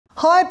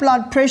High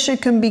blood pressure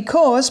can be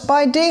caused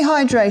by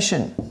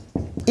dehydration.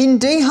 In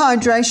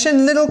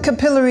dehydration, little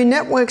capillary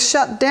networks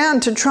shut down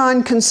to try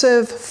and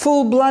conserve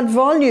full blood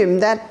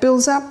volume. That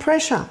builds up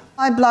pressure.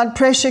 High blood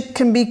pressure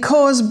can be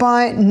caused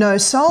by no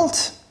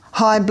salt.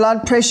 High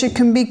blood pressure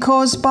can be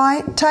caused by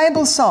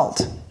table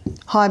salt.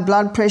 High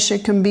blood pressure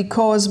can be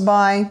caused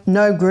by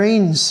no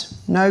greens.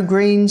 No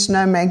greens,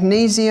 no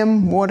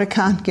magnesium, water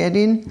can't get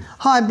in.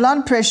 High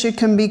blood pressure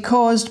can be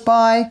caused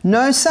by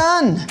no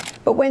sun.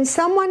 But when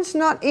someone's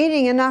not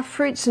eating enough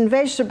fruits and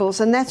vegetables,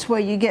 and that's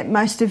where you get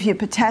most of your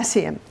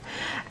potassium,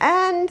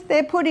 and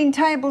they're putting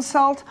table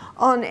salt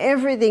on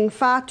everything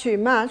far too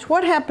much,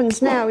 what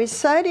happens now is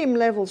sodium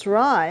levels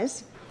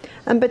rise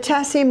and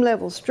potassium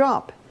levels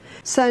drop.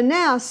 So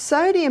now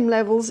sodium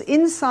levels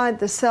inside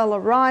the cell are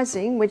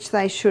rising, which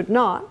they should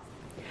not,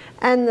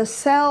 and the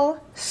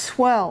cell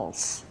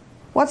swells.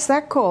 What's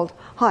that called?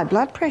 High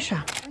blood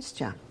pressure.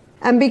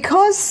 And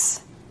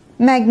because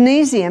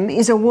magnesium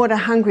is a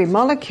water-hungry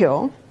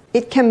molecule,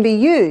 it can be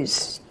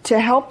used to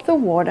help the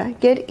water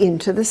get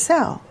into the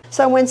cell.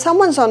 So when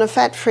someone's on a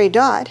fat-free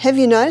diet, have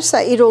you noticed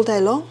they eat all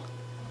day long?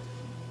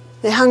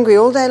 They're hungry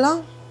all day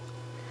long.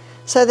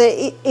 So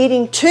they're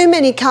eating too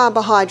many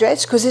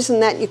carbohydrates, because isn't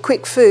that your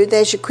quick food?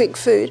 There's your quick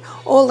food,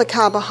 all the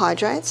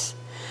carbohydrates.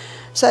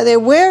 So they're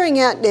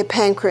wearing out their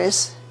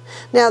pancreas.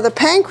 Now the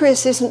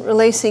pancreas isn't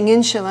releasing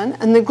insulin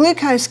and the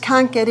glucose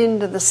can't get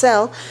into the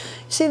cell.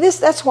 See,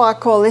 that's why I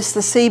call this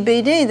the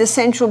CBD, the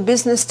Central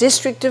Business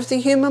District of the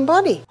human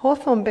body.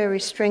 Hawthorn berry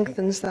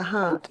strengthens the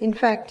heart. In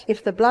fact,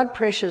 if the blood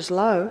pressure's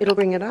low, it'll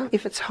bring it up.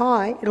 If it's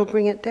high, it'll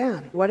bring it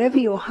down. Whatever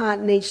your heart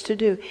needs to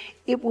do,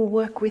 it will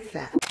work with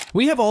that.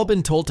 We have all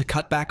been told to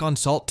cut back on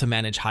salt to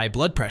manage high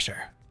blood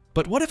pressure.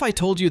 But what if I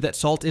told you that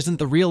salt isn't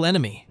the real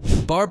enemy?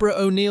 Barbara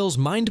O'Neill's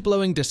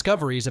mind-blowing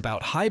discoveries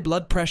about high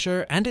blood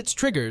pressure and its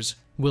triggers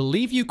will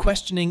leave you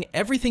questioning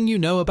everything you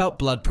know about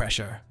blood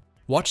pressure.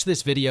 Watch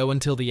this video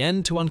until the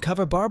end to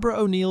uncover Barbara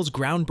O'Neill's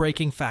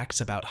groundbreaking facts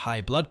about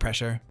high blood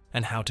pressure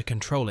and how to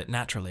control it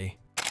naturally.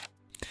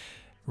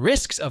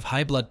 Risks of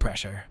high blood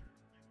pressure.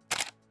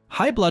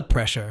 High blood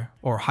pressure,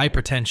 or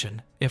hypertension,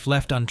 if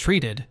left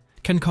untreated,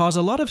 can cause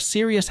a lot of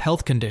serious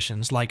health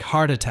conditions like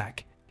heart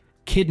attack,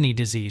 kidney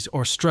disease,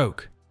 or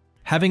stroke.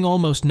 Having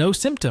almost no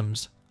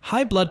symptoms,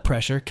 high blood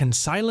pressure can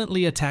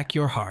silently attack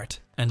your heart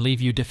and leave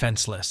you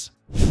defenseless.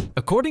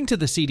 According to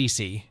the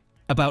CDC,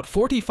 about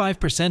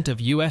 45% of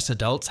US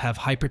adults have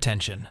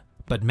hypertension,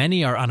 but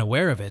many are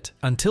unaware of it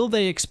until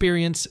they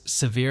experience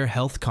severe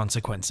health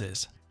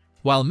consequences.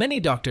 While many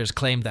doctors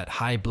claim that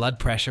high blood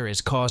pressure is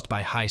caused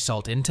by high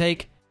salt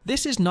intake,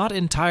 this is not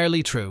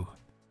entirely true.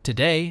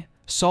 Today,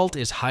 salt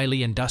is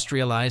highly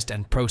industrialized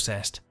and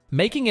processed,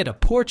 making it a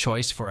poor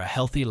choice for a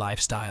healthy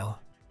lifestyle.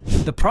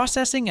 The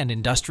processing and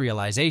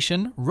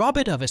industrialization rob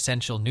it of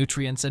essential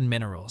nutrients and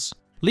minerals,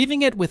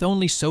 leaving it with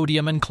only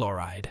sodium and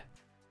chloride.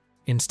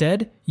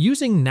 Instead,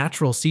 using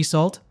natural sea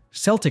salt,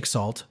 Celtic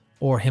salt,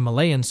 or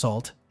Himalayan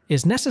salt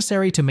is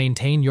necessary to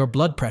maintain your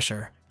blood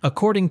pressure,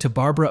 according to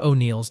Barbara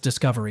O'Neill's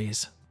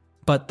discoveries.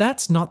 But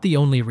that's not the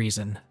only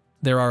reason.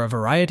 There are a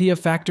variety of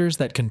factors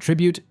that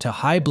contribute to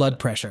high blood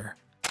pressure.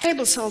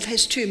 Table salt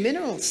has 2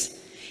 minerals.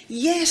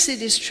 Yes,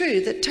 it is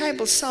true that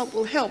table salt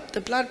will help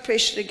the blood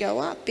pressure to go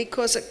up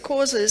because it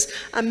causes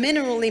a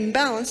mineral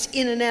imbalance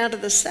in and out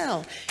of the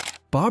cell.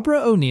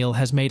 Barbara O'Neill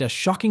has made a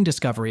shocking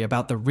discovery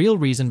about the real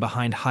reason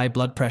behind high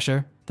blood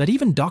pressure that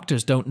even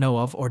doctors don't know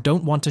of or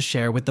don't want to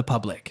share with the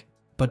public.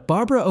 But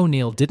Barbara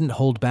O'Neill didn't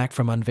hold back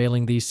from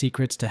unveiling these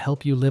secrets to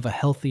help you live a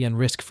healthy and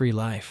risk-free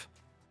life.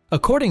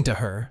 According to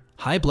her,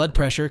 high blood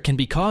pressure can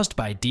be caused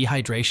by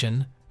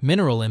dehydration,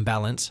 mineral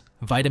imbalance,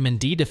 vitamin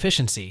D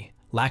deficiency,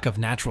 lack of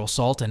natural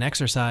salt and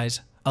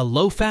exercise, a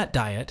low-fat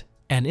diet,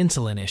 and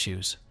insulin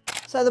issues.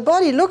 So the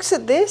body looks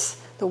at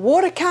this, the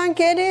water can't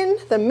get in,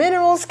 the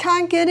minerals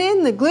can't get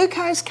in, the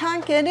glucose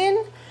can't get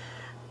in,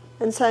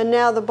 and so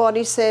now the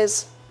body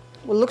says,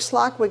 well, looks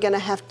like we're going to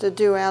have to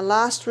do our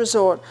last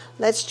resort.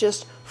 Let's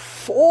just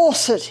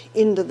force it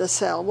into the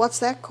cell. What's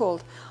that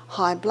called?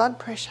 High blood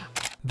pressure.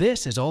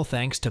 This is all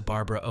thanks to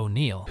Barbara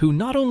O'Neill, who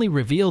not only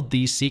revealed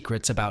these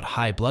secrets about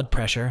high blood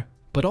pressure,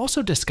 but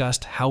also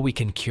discussed how we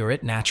can cure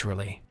it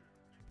naturally.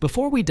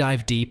 Before we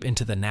dive deep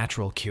into the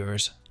natural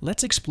cures,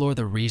 let's explore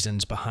the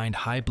reasons behind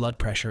high blood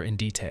pressure in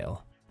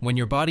detail. When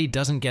your body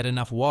doesn't get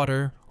enough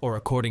water, or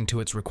according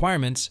to its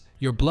requirements,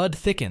 your blood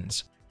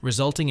thickens,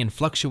 resulting in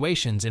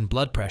fluctuations in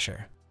blood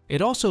pressure.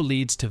 It also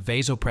leads to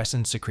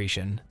vasopressin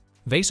secretion.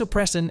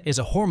 Vasopressin is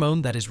a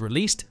hormone that is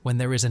released when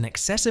there is an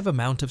excessive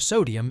amount of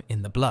sodium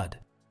in the blood.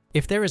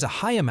 If there is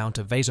a high amount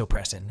of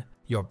vasopressin,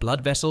 your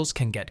blood vessels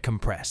can get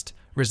compressed,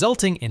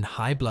 resulting in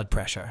high blood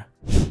pressure.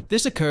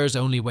 This occurs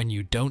only when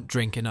you don't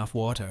drink enough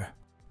water.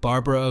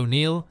 Barbara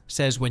O'Neill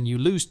says when you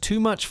lose too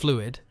much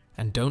fluid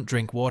and don't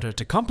drink water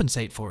to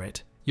compensate for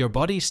it, your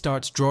body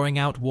starts drawing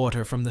out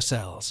water from the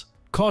cells,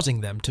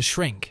 causing them to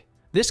shrink.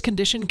 This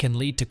condition can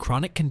lead to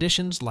chronic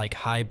conditions like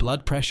high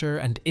blood pressure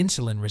and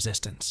insulin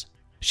resistance.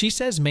 She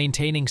says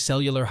maintaining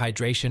cellular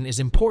hydration is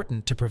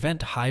important to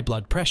prevent high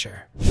blood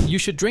pressure. You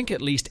should drink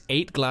at least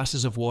 8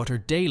 glasses of water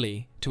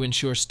daily to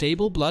ensure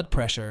stable blood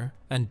pressure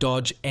and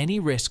dodge any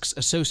risks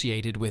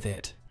associated with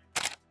it.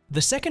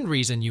 The second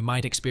reason you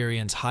might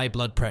experience high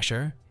blood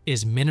pressure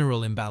is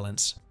mineral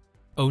imbalance.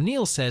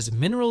 O'Neill says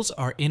minerals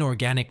are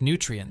inorganic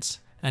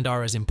nutrients and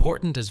are as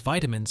important as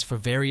vitamins for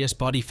various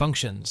body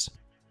functions.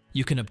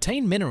 You can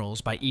obtain minerals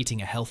by eating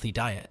a healthy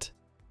diet.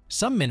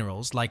 Some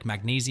minerals, like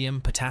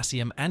magnesium,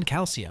 potassium, and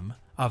calcium,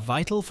 are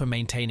vital for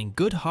maintaining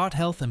good heart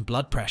health and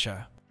blood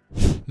pressure.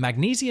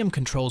 Magnesium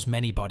controls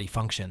many body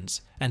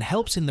functions and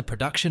helps in the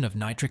production of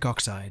nitric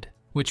oxide,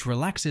 which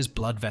relaxes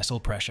blood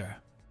vessel pressure.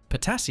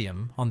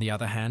 Potassium, on the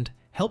other hand,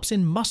 helps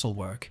in muscle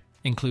work,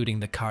 including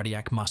the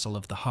cardiac muscle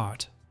of the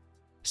heart.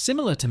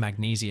 Similar to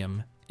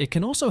magnesium, it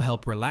can also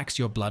help relax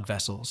your blood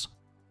vessels.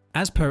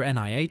 As per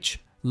NIH,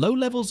 low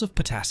levels of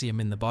potassium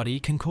in the body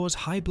can cause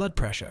high blood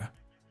pressure.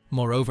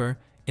 Moreover,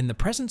 in the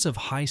presence of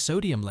high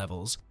sodium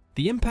levels,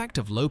 the impact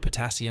of low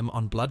potassium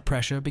on blood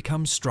pressure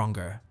becomes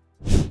stronger.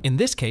 In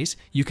this case,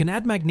 you can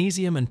add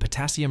magnesium and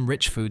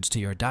potassium-rich foods to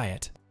your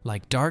diet,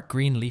 like dark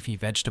green leafy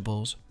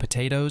vegetables,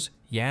 potatoes,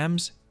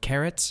 yams,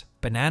 carrots,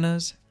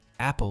 bananas,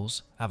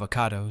 apples,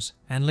 avocados,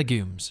 and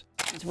legumes.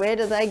 Where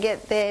do they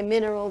get their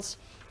minerals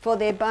for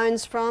their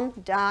bones from?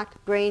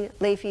 Dark green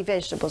leafy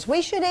vegetables.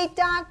 We should eat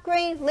dark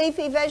green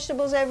leafy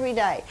vegetables every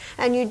day.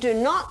 And you do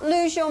not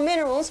lose your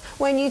minerals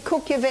when you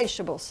cook your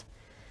vegetables.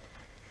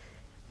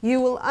 You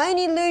will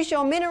only lose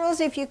your minerals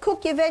if you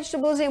cook your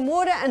vegetables in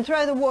water and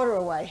throw the water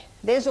away.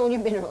 There's all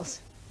your minerals.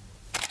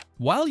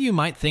 While you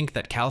might think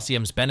that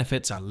calcium's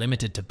benefits are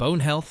limited to bone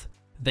health,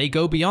 they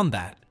go beyond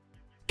that.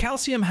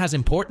 Calcium has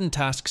important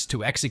tasks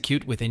to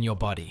execute within your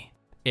body.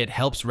 It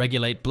helps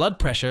regulate blood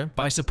pressure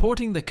by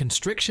supporting the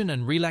constriction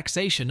and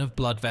relaxation of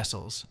blood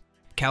vessels.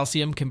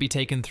 Calcium can be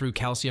taken through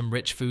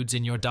calcium-rich foods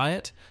in your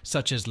diet,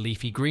 such as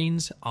leafy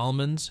greens,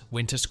 almonds,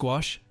 winter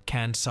squash,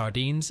 canned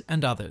sardines,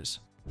 and others.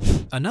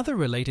 Another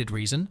related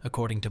reason,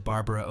 according to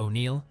Barbara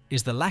O'Neill,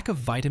 is the lack of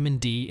vitamin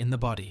D in the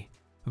body.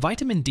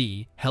 Vitamin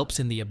D helps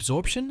in the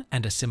absorption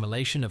and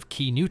assimilation of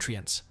key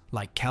nutrients,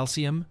 like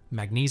calcium,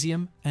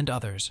 magnesium, and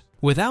others.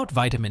 Without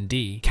vitamin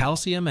D,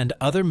 calcium and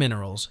other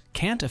minerals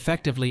can't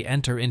effectively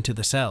enter into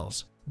the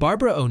cells.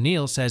 Barbara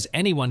O'Neill says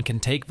anyone can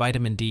take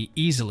vitamin D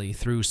easily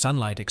through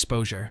sunlight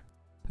exposure.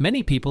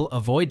 Many people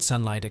avoid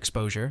sunlight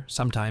exposure,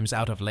 sometimes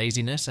out of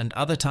laziness and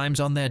other times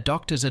on their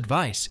doctor's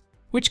advice,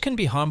 which can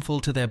be harmful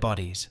to their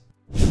bodies.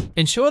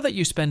 Ensure that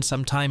you spend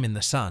some time in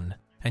the sun,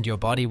 and your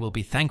body will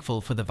be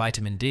thankful for the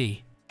vitamin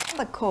D.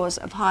 The cause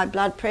of high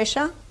blood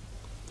pressure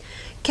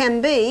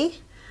can be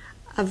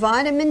a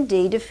vitamin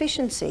D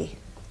deficiency.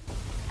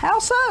 How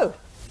so?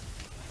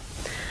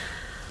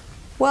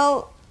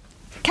 Well,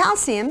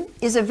 calcium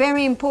is a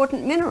very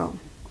important mineral.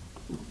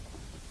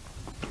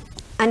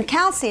 And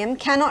calcium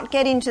cannot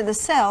get into the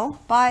cell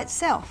by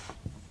itself.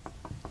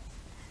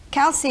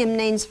 Calcium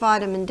needs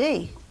vitamin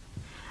D.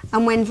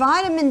 And when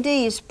vitamin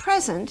D is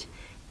present,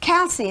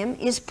 calcium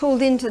is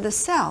pulled into the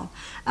cell.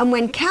 And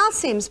when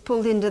calcium is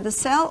pulled into the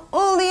cell,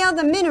 all the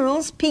other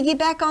minerals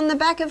piggyback on the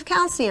back of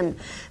calcium.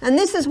 And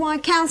this is why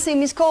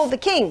calcium is called the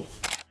king.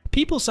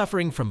 People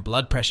suffering from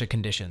blood pressure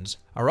conditions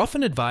are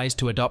often advised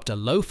to adopt a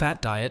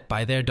low-fat diet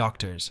by their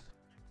doctors.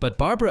 But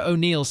Barbara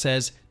O'Neill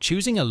says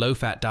choosing a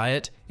low-fat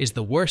diet is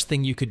the worst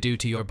thing you could do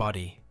to your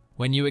body.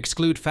 When you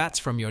exclude fats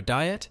from your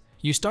diet,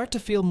 you start to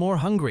feel more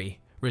hungry,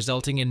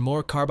 resulting in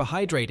more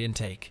carbohydrate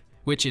intake,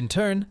 which in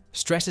turn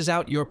stresses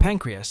out your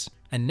pancreas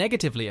and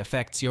negatively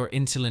affects your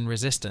insulin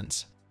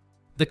resistance.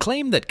 The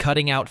claim that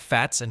cutting out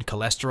fats and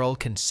cholesterol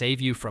can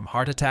save you from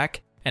heart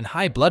attack and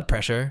high blood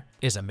pressure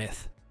is a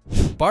myth.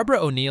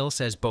 Barbara O'Neill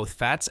says both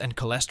fats and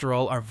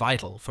cholesterol are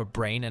vital for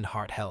brain and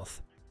heart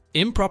health.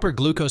 Improper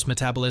glucose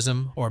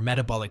metabolism, or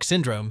metabolic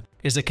syndrome,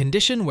 is a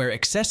condition where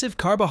excessive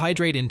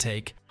carbohydrate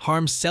intake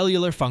harms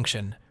cellular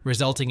function,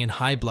 resulting in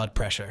high blood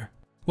pressure.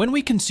 When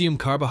we consume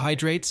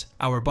carbohydrates,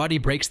 our body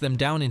breaks them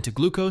down into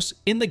glucose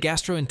in the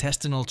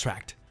gastrointestinal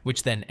tract,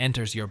 which then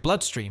enters your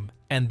bloodstream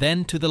and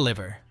then to the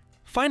liver.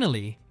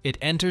 Finally, it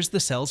enters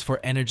the cells for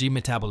energy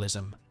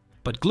metabolism.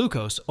 But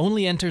glucose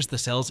only enters the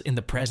cells in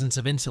the presence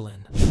of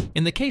insulin.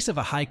 In the case of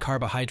a high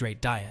carbohydrate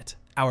diet,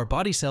 our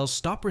body cells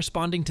stop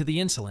responding to the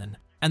insulin,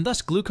 and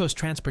thus glucose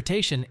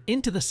transportation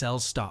into the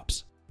cells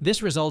stops.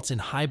 This results in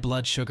high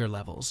blood sugar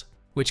levels,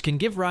 which can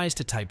give rise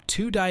to type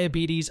 2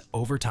 diabetes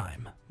over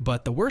time.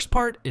 But the worst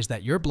part is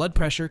that your blood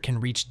pressure can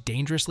reach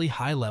dangerously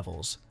high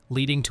levels,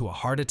 leading to a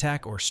heart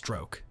attack or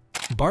stroke.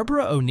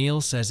 Barbara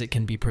O'Neill says it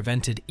can be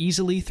prevented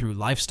easily through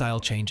lifestyle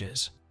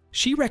changes.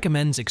 She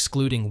recommends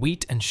excluding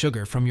wheat and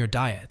sugar from your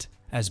diet,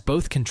 as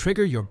both can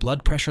trigger your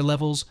blood pressure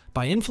levels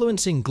by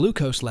influencing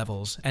glucose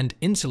levels and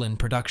insulin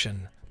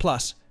production.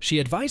 Plus, she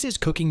advises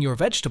cooking your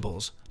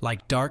vegetables,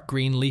 like dark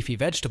green leafy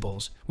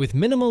vegetables, with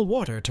minimal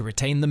water to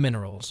retain the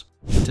minerals.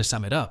 To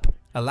sum it up,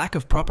 a lack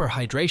of proper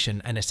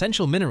hydration and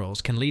essential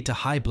minerals can lead to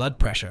high blood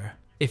pressure.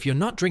 If you're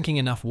not drinking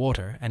enough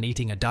water and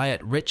eating a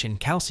diet rich in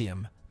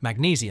calcium,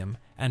 magnesium,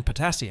 and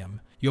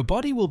potassium, your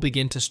body will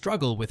begin to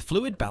struggle with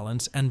fluid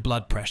balance and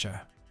blood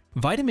pressure.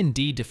 Vitamin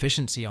D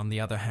deficiency, on the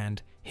other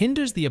hand,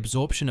 hinders the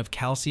absorption of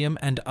calcium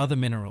and other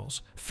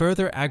minerals,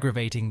 further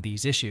aggravating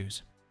these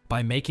issues.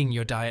 By making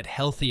your diet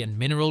healthy and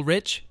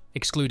mineral-rich,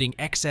 excluding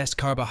excess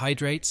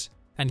carbohydrates,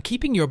 and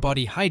keeping your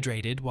body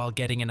hydrated while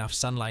getting enough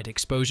sunlight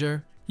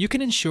exposure, you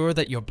can ensure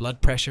that your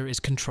blood pressure is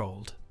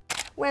controlled.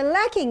 We're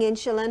lacking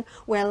insulin,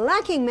 we're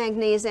lacking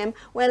magnesium,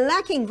 we're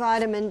lacking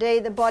vitamin D.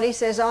 The body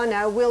says, oh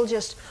no, we'll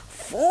just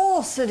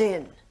force it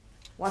in.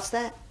 What's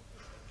that?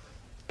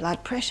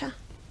 Blood pressure.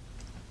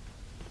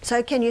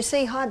 So can you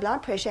see high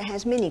blood pressure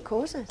has many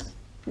causes?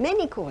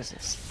 Many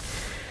causes.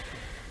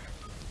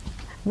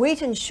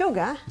 Wheat and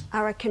sugar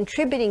are a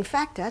contributing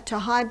factor to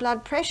high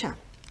blood pressure.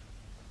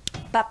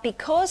 But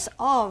because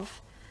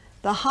of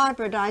the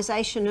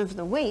hybridization of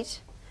the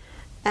wheat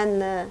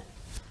and the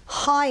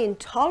high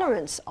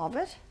intolerance of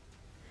it,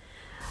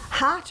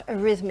 heart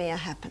arrhythmia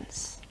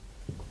happens.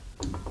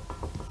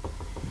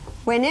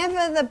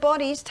 Whenever the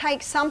body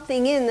takes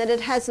something in that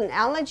it has an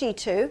allergy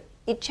to,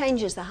 it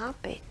changes the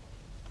heartbeat.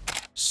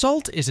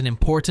 Salt is an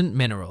important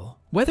mineral,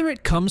 whether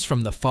it comes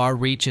from the far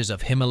reaches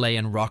of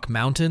Himalayan rock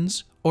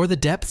mountains or the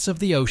depths of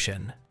the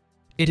ocean.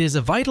 It is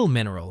a vital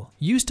mineral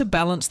used to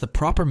balance the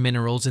proper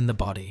minerals in the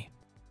body.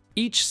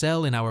 Each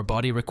cell in our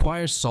body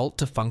requires salt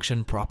to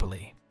function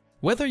properly.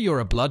 Whether you're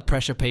a blood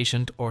pressure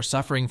patient or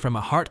suffering from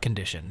a heart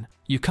condition,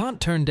 you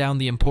can't turn down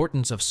the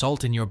importance of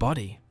salt in your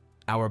body.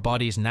 Our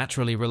bodies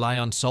naturally rely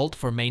on salt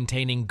for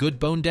maintaining good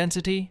bone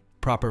density,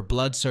 proper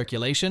blood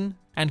circulation,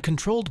 and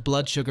controlled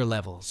blood sugar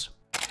levels.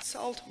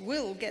 Salt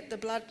will get the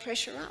blood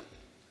pressure up.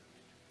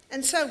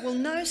 And so will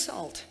no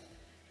salt,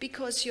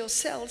 because your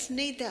cells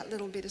need that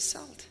little bit of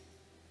salt.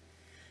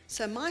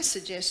 So my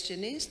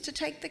suggestion is to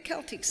take the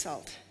Celtic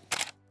salt.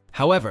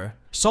 However,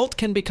 salt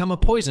can become a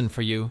poison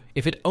for you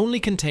if it only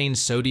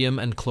contains sodium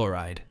and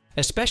chloride,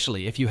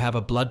 especially if you have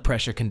a blood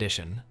pressure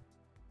condition.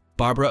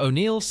 Barbara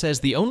O'Neill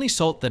says the only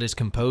salt that is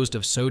composed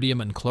of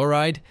sodium and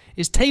chloride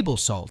is table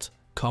salt,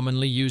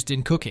 commonly used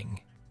in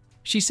cooking.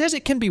 She says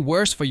it can be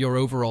worse for your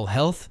overall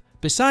health,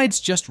 besides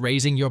just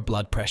raising your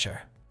blood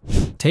pressure.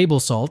 Table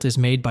salt is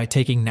made by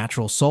taking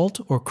natural salt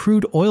or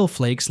crude oil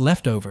flakes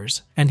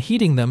leftovers and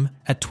heating them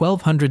at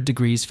 1200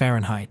 degrees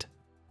Fahrenheit.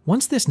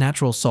 Once this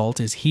natural salt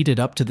is heated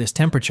up to this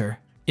temperature,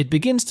 it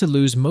begins to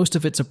lose most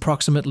of its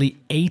approximately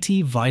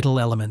 80 vital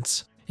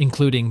elements,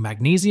 including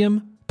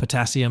magnesium,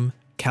 potassium,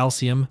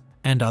 calcium,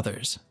 and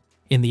others.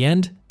 In the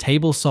end,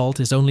 table salt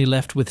is only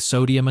left with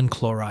sodium and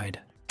chloride.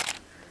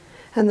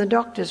 And the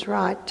doctor's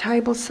right,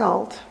 table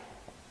salt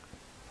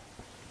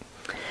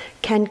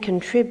can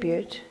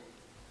contribute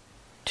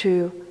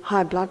to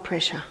high blood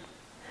pressure.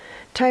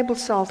 Table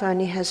salt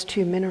only has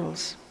 2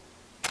 minerals.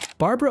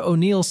 Barbara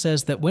O'Neill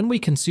says that when we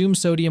consume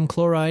sodium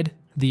chloride,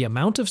 the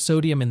amount of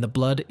sodium in the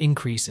blood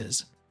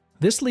increases.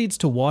 This leads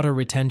to water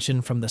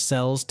retention from the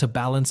cells to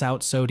balance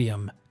out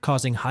sodium,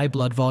 causing high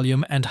blood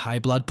volume and high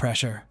blood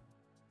pressure.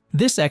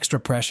 This extra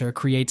pressure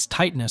creates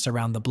tightness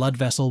around the blood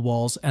vessel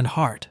walls and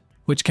heart,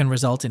 which can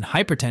result in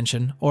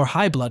hypertension or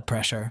high blood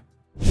pressure.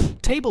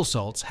 Table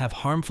salts have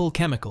harmful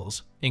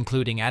chemicals,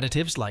 including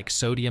additives like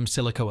sodium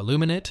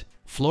silicoaluminate,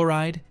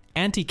 fluoride,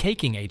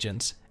 anti-caking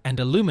agents, and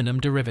aluminum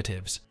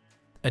derivatives.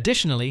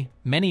 Additionally,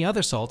 many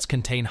other salts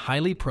contain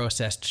highly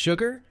processed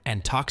sugar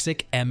and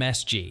toxic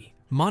MSG,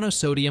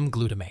 monosodium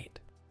glutamate.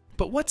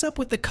 But what's up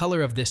with the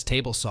color of this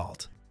table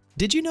salt?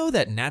 Did you know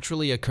that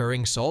naturally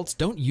occurring salts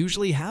don't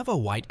usually have a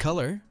white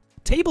color?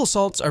 Table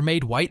salts are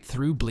made white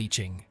through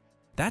bleaching.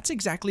 That's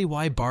exactly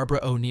why Barbara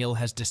O'Neill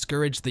has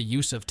discouraged the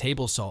use of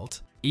table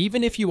salt,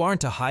 even if you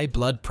aren't a high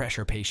blood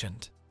pressure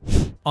patient.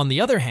 On the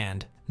other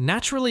hand,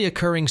 naturally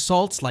occurring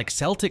salts like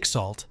Celtic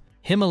salt,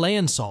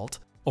 Himalayan salt,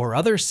 or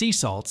other sea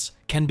salts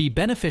can be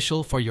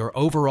beneficial for your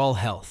overall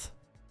health.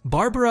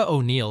 Barbara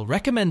O'Neill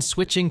recommends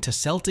switching to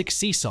Celtic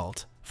sea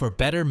salt for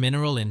better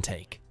mineral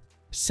intake.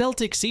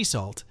 Celtic sea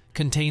salt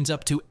contains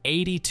up to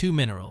 82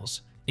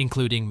 minerals,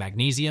 including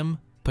magnesium,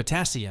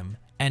 potassium,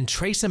 and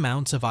trace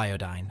amounts of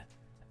iodine.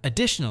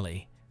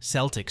 Additionally,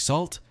 Celtic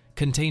salt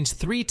contains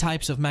 3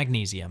 types of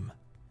magnesium: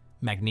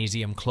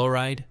 magnesium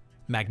chloride,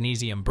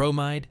 magnesium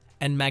bromide,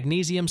 and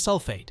magnesium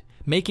sulfate,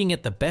 making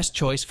it the best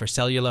choice for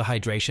cellular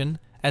hydration,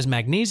 as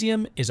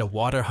magnesium is a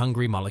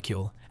water-hungry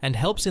molecule and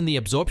helps in the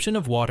absorption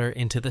of water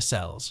into the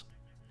cells.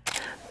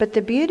 But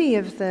the beauty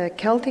of the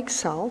Celtic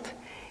salt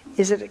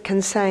is that it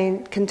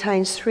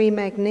contains 3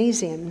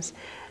 magnesiums.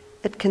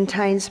 It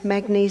contains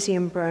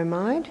magnesium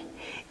bromide,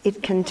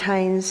 it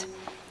contains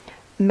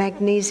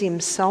magnesium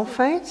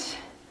sulfate,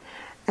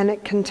 and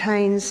it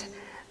contains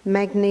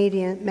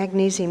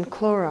magnesium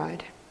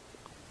chloride.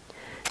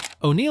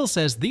 O'Neill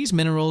says these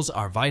minerals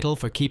are vital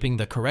for keeping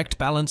the correct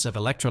balance of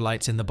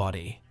electrolytes in the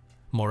body.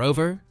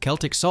 Moreover,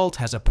 Celtic salt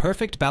has a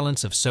perfect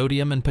balance of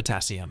sodium and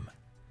potassium.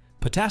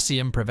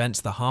 Potassium prevents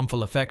the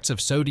harmful effects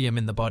of sodium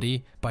in the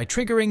body by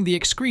triggering the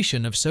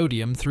excretion of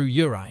sodium through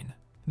urine.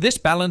 This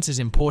balance is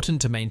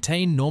important to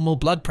maintain normal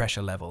blood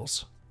pressure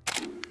levels.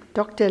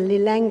 Dr.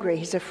 Lilangri,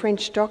 he's a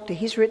French doctor,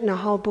 he's written a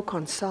whole book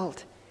on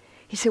salt.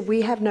 He said,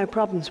 we have no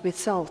problems with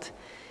salt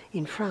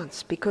in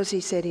France because he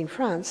said in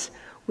France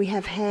we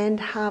have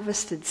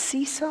hand-harvested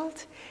sea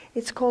salt.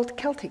 It's called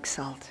Celtic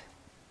salt.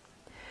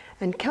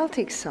 And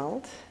Celtic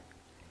salt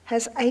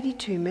has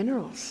 82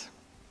 minerals.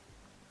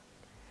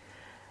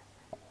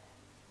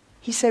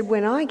 He said,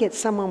 when I get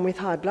someone with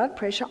high blood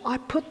pressure, I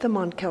put them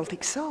on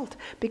Celtic salt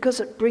because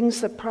it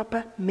brings the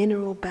proper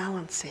mineral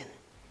balance in.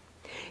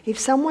 If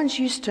someone's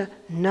used to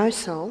no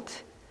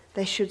salt,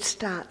 they should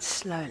start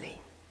slowly.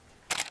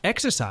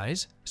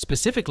 Exercise,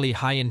 specifically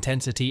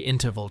high-intensity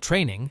interval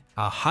training,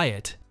 a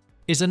HIIT,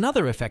 is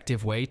another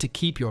effective way to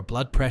keep your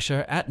blood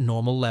pressure at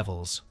normal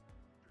levels.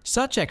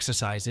 Such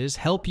exercises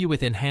help you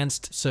with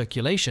enhanced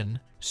circulation,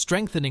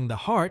 strengthening the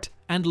heart,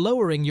 and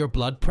lowering your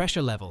blood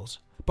pressure levels.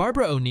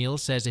 Barbara O'Neill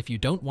says if you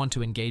don't want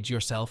to engage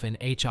yourself in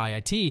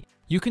HIIT,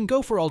 you can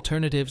go for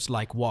alternatives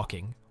like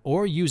walking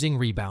or using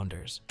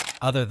rebounders.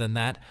 Other than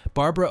that,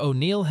 Barbara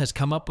O'Neill has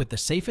come up with the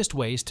safest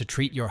ways to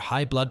treat your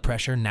high blood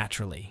pressure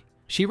naturally.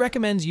 She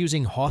recommends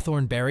using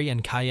hawthorn berry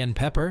and cayenne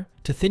pepper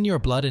to thin your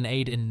blood and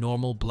aid in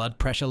normal blood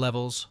pressure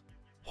levels.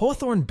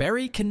 Hawthorn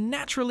berry can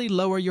naturally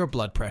lower your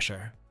blood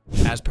pressure.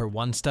 As per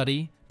one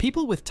study,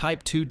 people with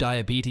type 2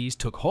 diabetes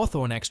took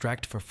hawthorn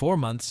extract for 4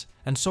 months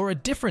and saw a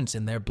difference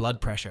in their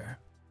blood pressure.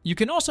 You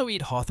can also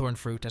eat hawthorn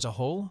fruit as a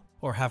whole,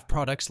 or have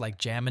products like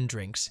jam and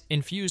drinks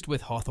infused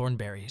with hawthorn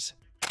berries.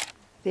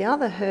 The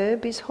other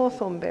herb is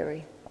hawthorn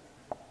berry.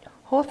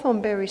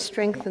 Hawthorn berry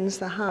strengthens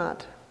the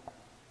heart.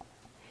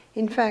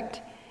 In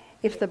fact,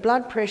 if the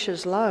blood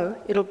pressure's low,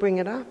 it'll bring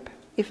it up.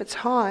 If it's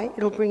high,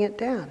 it'll bring it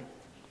down.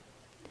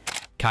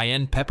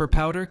 Cayenne pepper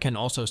powder can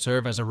also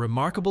serve as a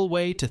remarkable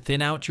way to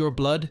thin out your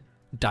blood,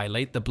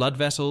 dilate the blood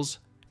vessels,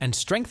 and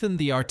strengthen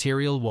the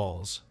arterial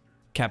walls.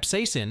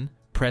 Capsaicin,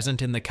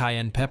 present in the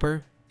cayenne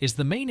pepper, is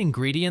the main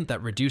ingredient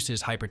that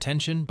reduces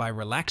hypertension by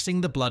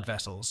relaxing the blood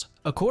vessels,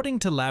 according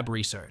to lab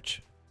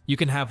research. You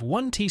can have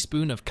 1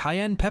 teaspoon of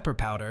cayenne pepper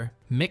powder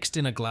mixed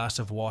in a glass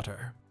of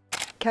water.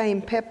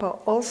 Cayenne pepper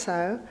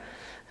also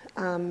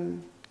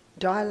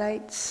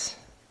dilates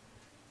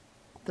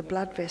the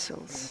blood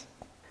vessels.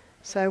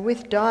 So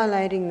with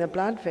dilating the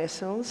blood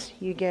vessels,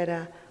 you get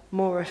a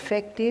more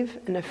effective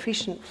and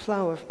efficient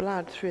flow of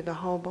blood through the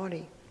whole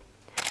body.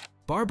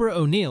 Barbara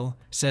O'Neill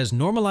says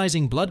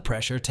normalizing blood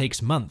pressure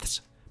takes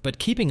months, but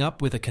keeping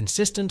up with a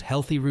consistent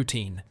healthy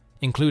routine,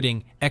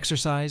 including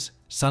exercise,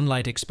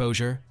 sunlight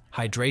exposure,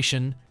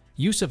 hydration,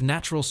 use of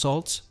natural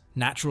salts,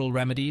 natural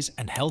remedies,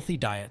 and healthy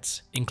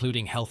diets,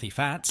 including healthy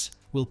fats,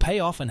 will pay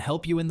off and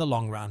help you in the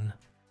long run.